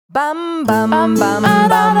Bum bum bum bum bum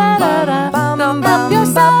bum bum help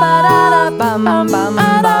yourself. Bum bum bum bum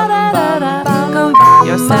help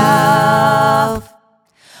yourself.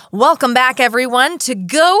 Welcome back, everyone, to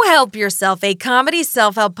Go Help Yourself, a comedy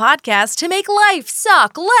self-help podcast to make life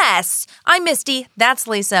suck less. I'm Misty. That's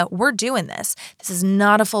Lisa. We're doing this. This is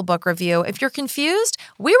not a full book review. If you're confused,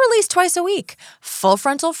 we release twice a week. Full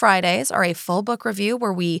Frontal Fridays are a full book review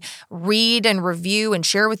where we read and review and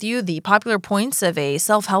share with you the popular points of a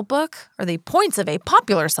self-help book or the points of a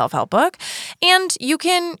popular self-help book. And you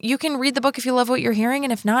can read the book if you love what you're hearing,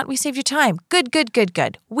 and if not, we saved you time. Good.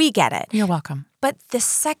 We get it. You're welcome. But the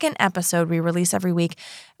second episode we release every week,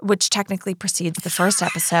 which technically precedes the first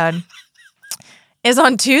episode, is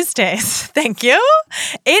on Tuesdays. Thank you.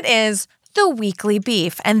 It is the Weekly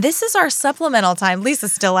Beef. And this is our supplemental time.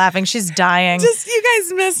 Lisa's still laughing. She's dying. Just you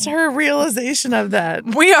guys missed her realization of that.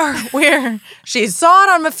 She saw it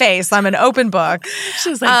on my face. I'm an open book.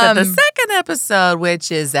 She was like, but the second episode, which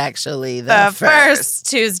is actually the first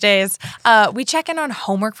Tuesdays, we check in on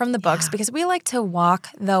homework from the books because we like to walk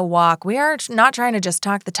the walk. We are not trying to just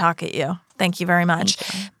talk the talk at you. Thank you very much.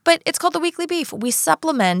 But it's called the Weekly Beef. We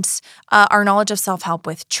supplement our knowledge of self-help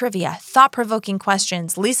with trivia, thought-provoking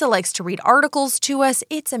questions. Lisa likes to read articles to us.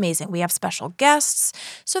 It's amazing. We have special guests.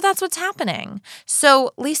 So that's what's happening.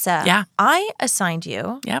 So, Lisa, I assigned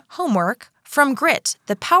you homework from Grit,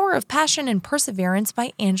 The Power of Passion and Perseverance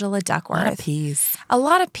by Angela Duckworth. A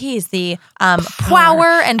lot of P's. The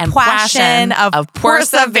power and passion of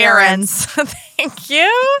perseverance. Thank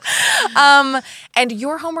you. And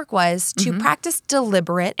your homework was to practice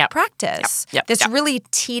deliberate practice. This really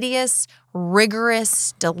tedious,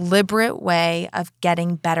 rigorous, deliberate way of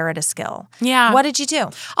getting better at a skill. Yeah. What did you do?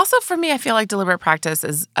 Also, for me, I feel like deliberate practice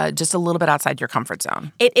is just a little bit outside your comfort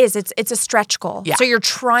zone. It is. It's a stretch goal. Yeah. So you're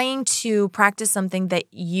trying to practice something that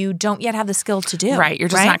you don't yet have the skill to do. Right. You're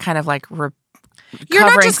just not kind of like you're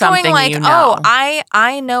not just going like, you know.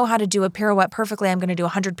 I know how to do a pirouette perfectly. I'm going to do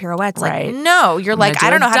 100 pirouettes. Right. Like, no, you're like, I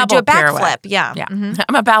don't know how to do a backflip. Yeah.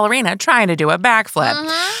 I'm a ballerina trying to do a backflip.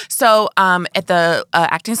 So at the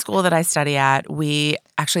acting school that I study at, we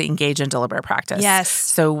actually engage in deliberate practice. Yes.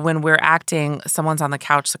 So when we're acting, someone's on the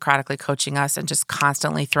couch Socratically coaching us and just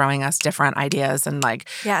constantly throwing us different ideas, and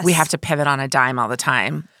we have to pivot on a dime all the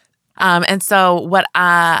time. And so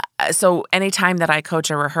so anytime that I coach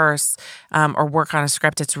or rehearse or work on a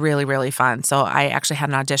script, it's really, really fun. So I actually had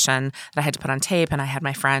an audition that I had to put on tape, and I had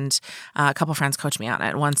my friend, a couple friends coach me on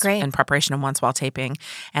it, once in preparation and once while taping.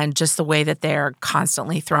 And just the way that they're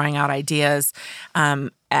constantly throwing out ideas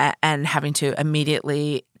and having to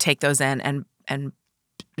immediately take those in and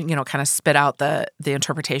kind of spit out the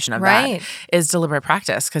interpretation of that is deliberate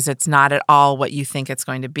practice, because it's not at all what you think it's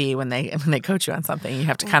going to be when they coach you on something. You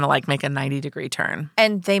have to kind of make a 90-degree turn.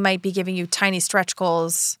 And they might be giving you tiny stretch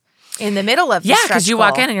goals in the middle of the stretch because you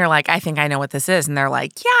walk in and you're like, I think I know what this is. And they're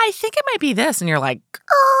like, yeah, I think it might be this. And you're like,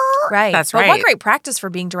 right. That's right. But what great practice for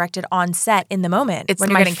being directed on set in the moment. It's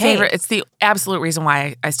when my you're getting favorite. Paid. It's the absolute reason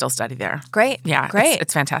why I still study there. Great. Yeah. Great.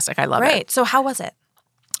 It's fantastic. I love it. Great. So how was it?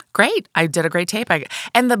 Great. I did a great tape.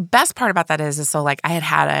 And the best part about that is so I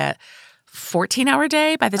had a 14-hour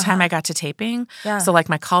day by the time I got to taping. Yeah. So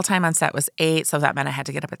my call time on set was 8, so that meant I had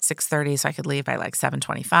to get up at 6:30 so I could leave by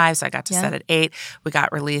 7:25. So I got to set at 8. We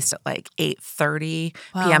got released at 8:30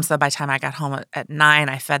 p.m. So by the time I got home at 9,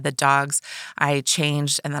 I fed the dogs, I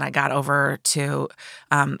changed, and then I got over to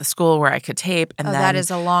the school where I could tape. And then that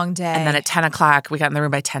is a long day. And then at 10 o'clock, we got in the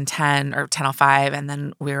room by 10:10 or 10:05, and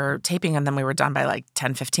then we were taping, and then we were done by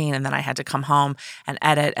 10:15, and then I had to come home and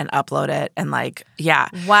edit and upload it, and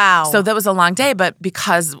Wow. So that was a long day, but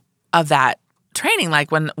because of that training,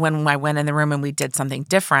 when I went in the room and we did something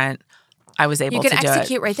different, I was able to do it. You could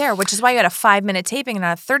execute right there, which is why you had a 5-minute taping and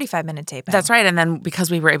not a 35-minute taping. That's right. And then because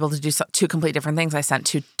we were able to do two complete different things, I sent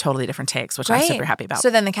 2 totally different takes, which I'm super happy about. So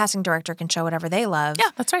then the casting director can show whatever they love. Yeah,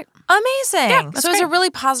 that's right. Amazing. Yeah, that's so it was great. a really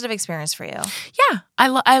positive experience for you. Yeah.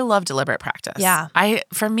 I love deliberate practice. Yeah.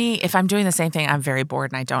 For me, if I'm doing the same thing, I'm very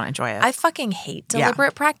bored and I don't enjoy it. I fucking hate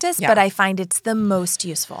deliberate practice, but I find it's the most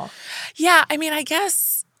useful. Yeah. I mean, I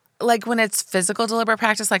guess when it's physical deliberate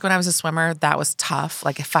practice, when I was a swimmer, that was tough.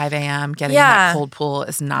 At 5 a.m., getting in that cold pool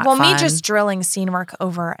is not fun. Well, me just drilling scene work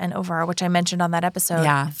over and over, which I mentioned on that episode,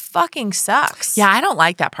 fucking sucks. Yeah, I don't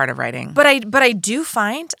like that part of writing. But I do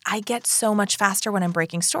find I get so much faster when I'm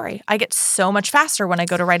breaking story. I get so much faster when I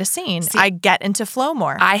go to write a scene. I get into flow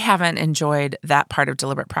more. I haven't enjoyed that part of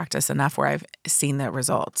deliberate practice enough where I've seen the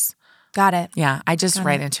results. Got it. Yeah, I just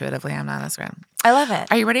write intuitively. I'm not as good. I love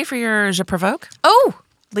it. Are you ready for your Je Provoque? Oh,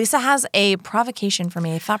 Lisa has a provocation for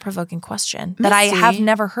me, a thought-provoking question that I have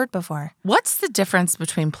never heard before. What's the difference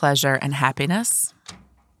between pleasure and happiness?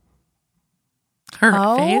 her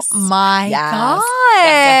face. Oh my God.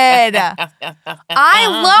 I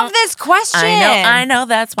love this question. I know.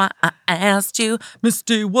 That's why I asked you,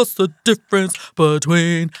 Misty, what's the difference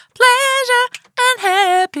between pleasure and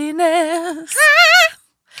happiness?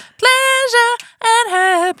 Pleasure and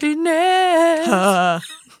happiness.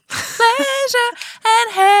 Pleasure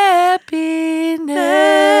and happiness.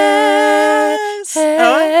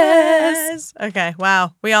 Yes. Okay.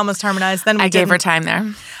 Wow. We almost harmonized. Then I gave her time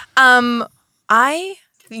there.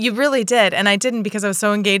 You really did, and I didn't because I was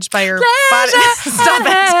so engaged by your body. Stop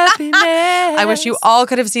it. I wish you all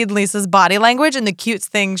could have seen Lisa's body language and the cute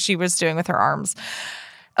things she was doing with her arms.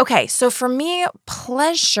 Okay, so for me,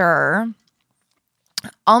 pleasure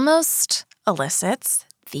almost elicits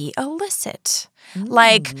the illicit.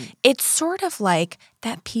 Like, it's sort of like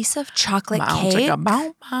that piece of chocolate cake.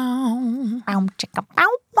 Bow, Chicka,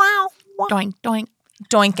 bow, wow. doink, doink.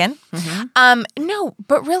 Doinkin'. Mm-hmm. No,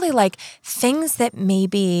 but really like things that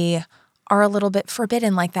maybe are a little bit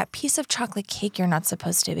forbidden, like that piece of chocolate cake you're not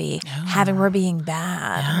supposed to be having or being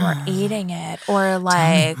bad or eating it, or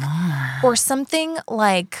like, or something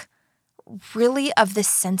like really of the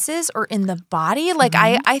senses or in the body. Like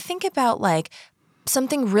I think about like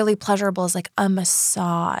something really pleasurable is like a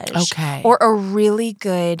massage, or a really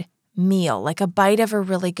good meal, like a bite of a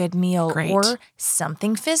really good meal, or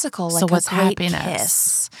something physical, like what's a great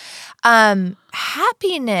happiness? Kiss.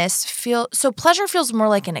 Happiness so pleasure feels more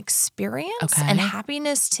like an experience, and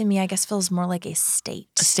happiness to me, I guess, feels more like a state.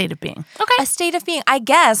 A state of being. A state of being, I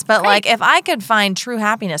guess. But like, if I could find true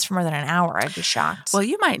happiness for more than an hour, I'd be shocked. Well,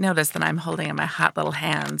 you might notice that I'm holding in my hot little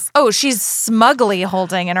hands. Oh, she's smugly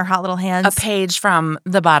holding in her hot little hands a page from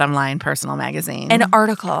the Bottom Line Personal Magazine. An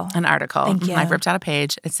article. Thank you. I've ripped out a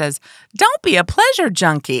page. It says, "Don't be a pleasure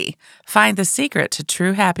junkie. Find the secret to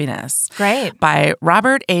true happiness." Great. By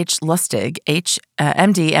Robert H. Lustig,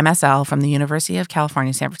 MD, MSL from the University of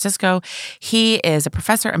California, San Francisco. He is a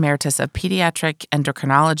professor emeritus of pediatric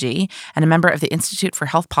endocrinology and a member of the Institute for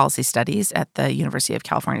Health Policy Studies at the University of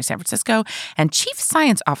California, San Francisco, and chief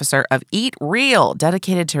science officer of Eat Real,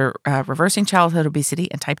 dedicated to reversing childhood obesity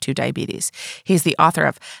and type 2 diabetes. He's the author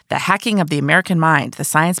of The Hacking of the American Mind, the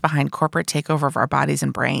science behind corporate takeover of our bodies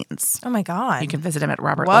and brains. Oh my God. You can visit him at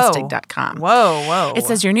robertlustig.com. Whoa. It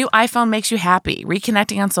says your new iPhone makes you happy.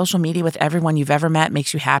 Reconnecting on social media with everyone you've ever met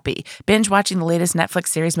makes you happy. Binge watching the latest Netflix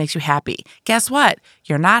series makes you happy. Guess what?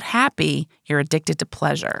 You're not happy. You're addicted to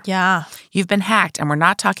pleasure. Yeah. You've been hacked, and we're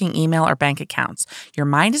not talking email or bank accounts. Your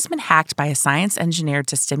mind has been hacked by a science engineered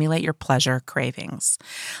to stimulate your pleasure cravings.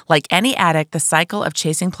 Like any addict, the cycle of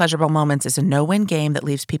chasing pleasurable moments is a no-win game that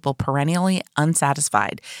leaves people perennially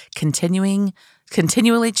unsatisfied, continually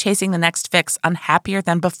chasing the next fix, unhappier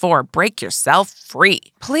than before. Break yourself free.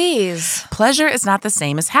 Please. Pleasure is not the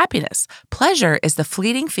same as happiness. Pleasure is the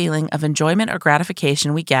fleeting feeling of enjoyment or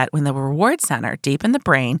gratification we get when the reward center deep in the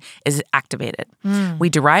brain is activated. We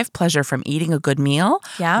derive pleasure from eating a good meal,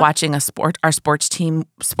 watching our sports team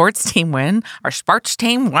win, our sports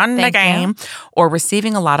team won the game, or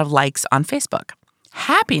receiving a lot of likes on Facebook.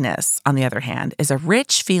 Happiness, on the other hand, is a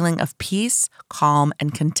rich feeling of peace, calm,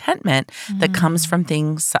 and contentment that comes from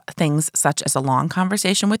things such as a long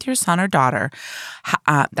conversation with your son or daughter.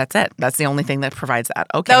 That's it. That's the only thing that provides that.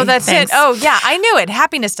 Okay. Oh, that's it. Oh, yeah. I knew it.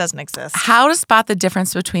 Happiness doesn't exist. How to spot the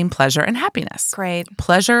difference between pleasure and happiness. Great.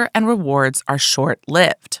 Pleasure and rewards are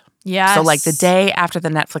short-lived. Yes. So like the day after the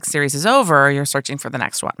Netflix series is over, you're searching for the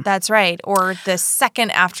next one. That's right. Or the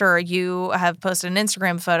second after you have posted an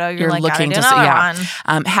Instagram photo, you're like, looking to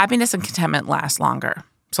see. Happiness and contentment last longer.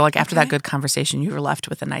 So like after that good conversation, you were left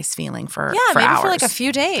with a nice feeling for hours. Maybe for like a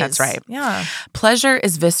few days. That's right. Yeah. Pleasure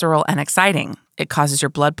is visceral and exciting. It causes your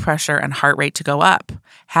blood pressure and heart rate to go up.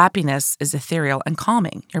 Happiness is ethereal and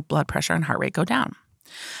calming. Your blood pressure and heart rate go down.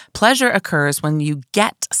 Pleasure occurs when you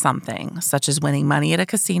get something, such as winning money at a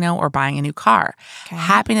casino or buying a new car. Okay.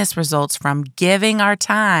 Happiness results from giving our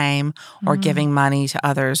time or giving money to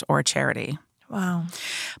others or charity. Wow.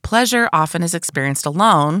 Pleasure often is experienced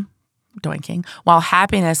alone, doinking, while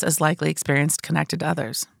happiness is likely experienced connected to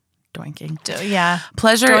others. Doinking.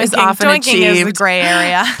 Pleasure is often achieved. Is the gray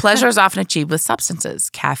area. Pleasure is often achieved with substances,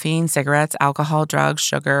 caffeine, cigarettes, alcohol, drugs,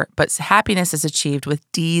 sugar. But happiness is achieved with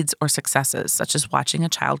deeds or successes, such as watching a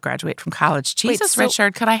child graduate from college. Jesus,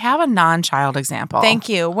 Richard, could I have a non-child example? Thank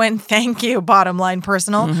you. Thank you, Bottom Line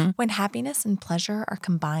Personal. When happiness and pleasure are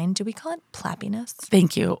combined, do we call it plappiness?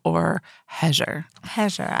 Thank you. Or pleasure.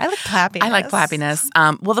 I like plappiness. I like plappiness.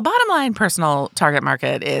 Well, the Bottom Line Personal target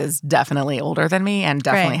market is definitely older than me and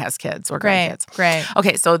definitely has kids or grandkids. Great.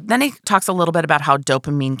 Okay, so then he talks a little bit about how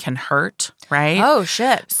dopamine can hurt, right? Oh,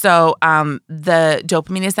 shit. So the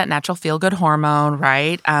dopamine is that natural feel-good hormone,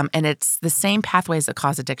 right? And it's the same pathways that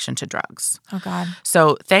cause addiction to drugs. Oh, God.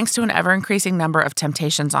 So thanks to an ever-increasing number of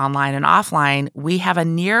temptations online and offline, we have a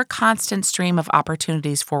near constant stream of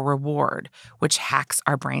opportunities for reward, which hacks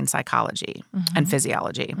our brain psychology and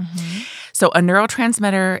physiology. So a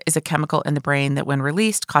neurotransmitter is a chemical in the brain that, when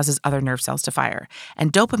released, causes other nerve cells to fire.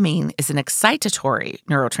 And dopamine is an excitatory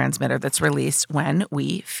neurotransmitter that's released when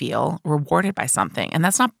we feel rewarded by something. And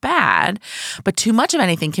that's not bad, but too much of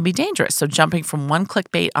anything can be dangerous. So jumping from one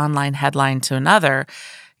clickbait online headline to another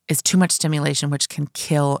is too much stimulation, which can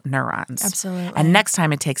kill neurons. Absolutely. And next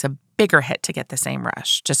time it takes a bigger hit to get the same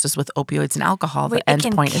rush. Just as with opioids and alcohol, the end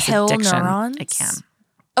point is addiction. Neurons? It can.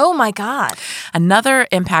 Oh, my God. Another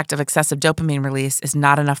impact of excessive dopamine release is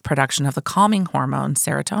not enough production of the calming hormone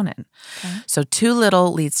serotonin. Okay. So too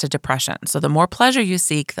little leads to depression. So the more pleasure you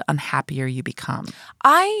seek, the unhappier you become.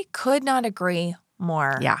 I could not agree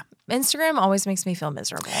more. Yeah. Instagram always makes me feel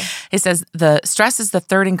miserable. It says the stress is the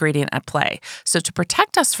third ingredient at play. So to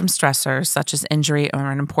protect us from stressors such as injury or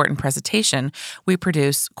an important presentation, we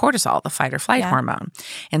produce cortisol, the fight or flight hormone.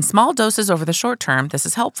 In small doses over the short term, this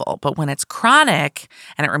is helpful. But when it's chronic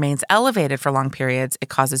and it remains elevated for long periods, it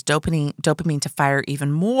causes dopamine to fire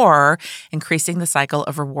even more, increasing the cycle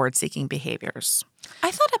of reward-seeking behaviors.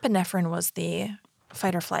 I thought epinephrine was the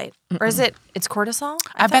fight or flight. Or is it's cortisol?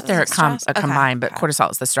 I bet they're combined, but cortisol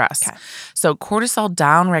is the stress. Okay. So cortisol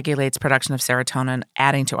downregulates production of serotonin,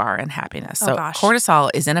 adding to our unhappiness. So cortisol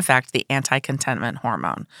is, in effect, the anti-contentment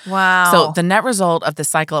hormone. Wow. So the net result of the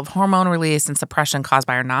cycle of hormone release and suppression caused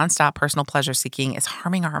by our nonstop personal pleasure seeking is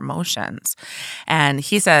harming our emotions. And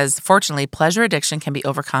he says, fortunately, pleasure addiction can be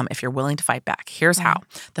overcome if you're willing to fight back. Here's how.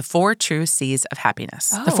 The 4 true C's of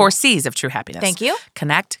happiness. The 4 C's of true happiness. Thank you.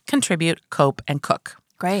 Connect, contribute, cope, and cook.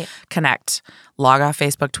 Great. Connect. Log off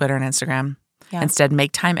Facebook, Twitter, and Instagram. Yeah. Instead,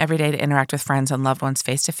 make time every day to interact with friends and loved ones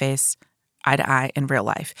face-to-face, eye-to-eye in real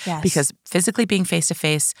life. Yes. Because physically being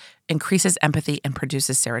face-to-face increases empathy and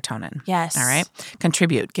produces serotonin. Yes. All right?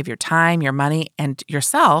 Contribute. Give your time, your money, and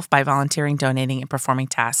yourself by volunteering, donating, and performing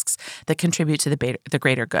tasks that contribute to the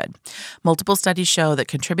greater good. Multiple studies show that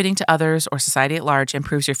contributing to others or society at large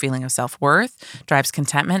improves your feeling of self-worth, drives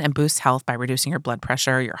contentment, and boosts health by reducing your blood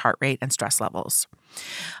pressure, your heart rate, and stress levels.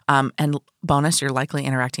 And bonus, you're likely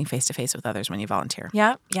interacting face-to-face with others when you volunteer.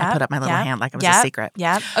 Yeah. I put up my little hand like it was a secret.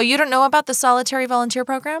 Yeah. Oh, you don't know about the solitary volunteer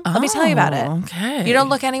program? Let me tell you about it. Okay. You don't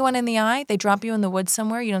look anyone in the eye. They drop you in the woods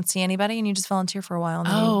somewhere. You don't see anybody, and you just volunteer for a while. And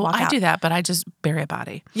then you walk out. I do that, but I just bury a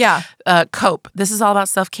body. Yeah. Cope. This is all about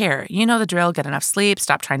self-care. You know the drill. Get enough sleep.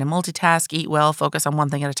 Stop trying to multitask. Eat well. Focus on one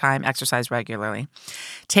thing at a time. Exercise regularly.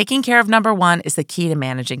 Taking care of number one is the key to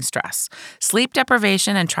managing stress. Sleep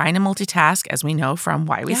deprivation and trying to multitask, as we know from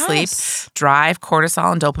Why We Sleep, drive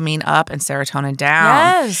cortisol and dopamine up and serotonin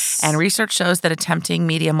down. Yes. And research shows that attempting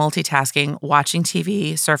media multitasking, watching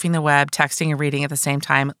TV, surfing the web, texting and reading at the same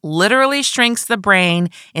time literally shrinks the brain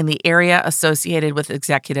in the area associated with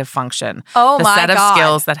executive function. Oh, my God. The set of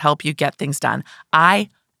skills that help you get things done. I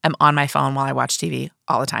am on my phone while I watch TV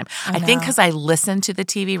all the time. I think because I listen to the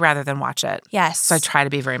TV rather than watch it. Yes. So I try to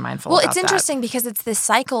be very mindful about that. Well, it's interesting because it's this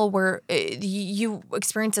cycle where you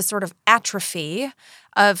experience a sort of atrophy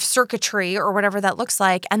of circuitry or whatever that looks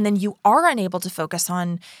like, and then you are unable to focus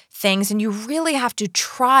on things, and you really have to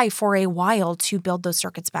try for a while to build those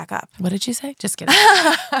circuits back up. What did you say? Just kidding.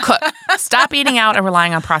 Cook. Stop eating out and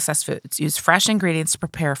relying on processed foods. Use fresh ingredients to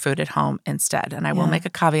prepare food at home instead. And I will make a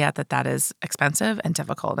caveat that is expensive and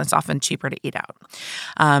difficult. It's often cheaper to eat out.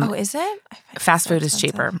 Is it? Fast food is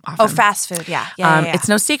cheaper often. Oh, fast food. Yeah. It's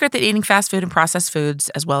no secret that eating fast food and processed foods,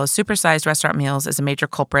 as well as supersized restaurant meals, is a major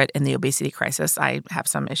culprit in the obesity crisis. I have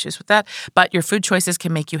some issues with that. But your food choices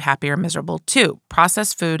can make you happy or miserable too.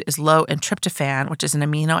 Processed food is low in tryptophan, which is an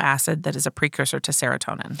amino acid that is a precursor to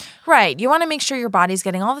serotonin. Right. You want to make sure your body's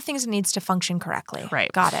getting all the things it needs to function correctly.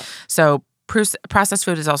 Right. Got it. So processed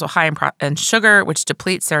food is also high in sugar, which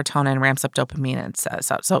depletes serotonin, ramps up dopamine, and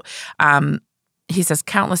so he says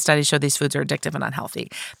countless studies show these foods are addictive and unhealthy.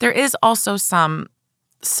 There is also some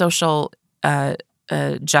social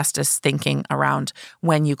justice thinking around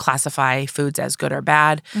when you classify foods as good or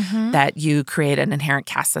bad, that you create an inherent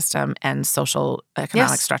caste system and social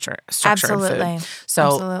economic structure Absolutely. in food.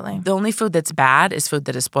 So the only food that's bad is food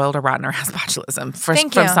that is spoiled or rotten or has botulism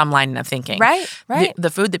from some line of thinking. Right. The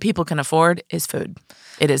food that people can afford is food.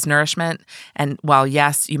 It is nourishment. And while,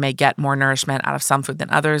 yes, you may get more nourishment out of some food than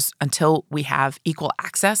others, until we have equal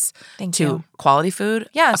access to quality food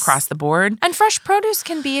across the board. And fresh produce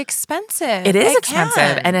can be expensive. It is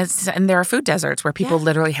expensive. And there are food deserts where people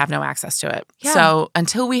literally have no access to it. Yeah. So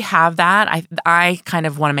until we have that, I kind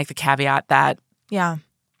of want to make the caveat that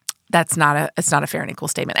it's not a fair and equal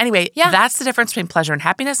statement. Anyway, that's the difference between pleasure and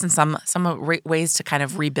happiness, and some ways to kind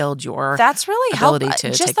of rebuild your ability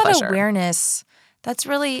to just take pleasure. That awareness. That's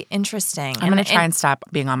really interesting. I'm going to try and stop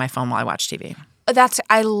being on my phone while I watch TV.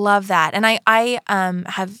 I love that. And I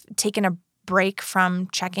have taken a break from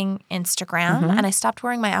checking Instagram and I stopped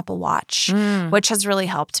wearing my Apple Watch, which has really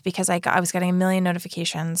helped because I was getting a million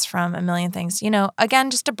notifications from a million things.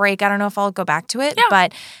 Again, just a break. I don't know if I'll go back to it,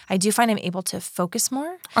 but I do find I'm able to focus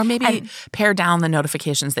more. Or maybe pare down the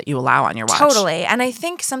notifications that you allow on your watch. Totally. And I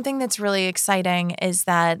think something that's really exciting is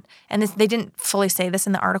that, and they didn't fully say this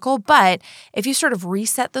in the article, but if you sort of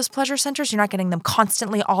reset those pleasure centers, you're not getting them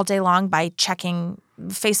constantly all day long by checking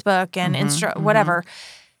Facebook and Insta, whatever.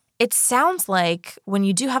 It sounds like when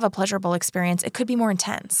you do have a pleasurable experience, it could be more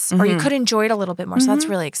intense or you could enjoy it a little bit more. So that's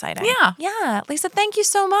really exciting. Yeah. Yeah. Lisa, thank you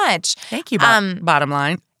so much. Thank you, bottom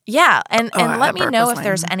line. Yeah. And let me know if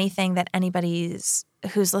there's anything that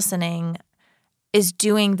who's listening is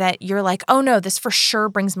doing that you're like, oh no, this for sure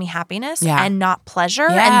brings me happiness and not pleasure.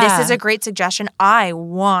 And this is a great suggestion. I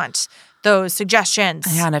want those suggestions.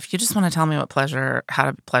 Yeah, and if you just want to tell me how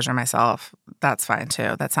to pleasure myself, that's fine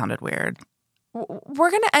too. That sounded weird. We're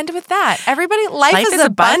going to end with that. Everybody, life is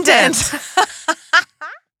abundant.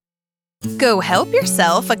 Go Help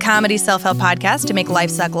Yourself, a comedy self-help podcast to make life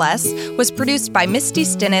suck less, was produced by Misty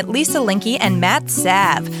Stinnett, Lisa Linky, and Matt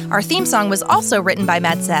Sav. Our theme song was also written by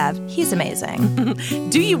Matt Sav. He's amazing.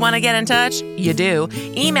 Do you want to get in touch? You do.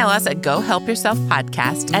 Email us at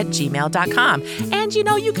gohelpyourselfpodcast@gmail.com. And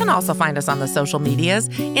you can also find us on the social medias,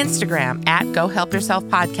 Instagram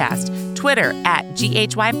 @GoHelpYourselfPodcast, Twitter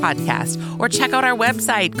 @GHY Podcast, or check out our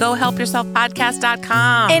website,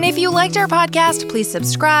 gohelpyourselfpodcast.com. And if you liked our podcast, please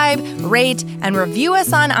subscribe, rate, and review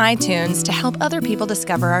us on iTunes to help other people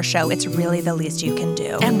discover our show. It's really the least you can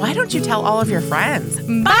do. And why don't you tell all of your friends?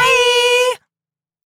 Bye!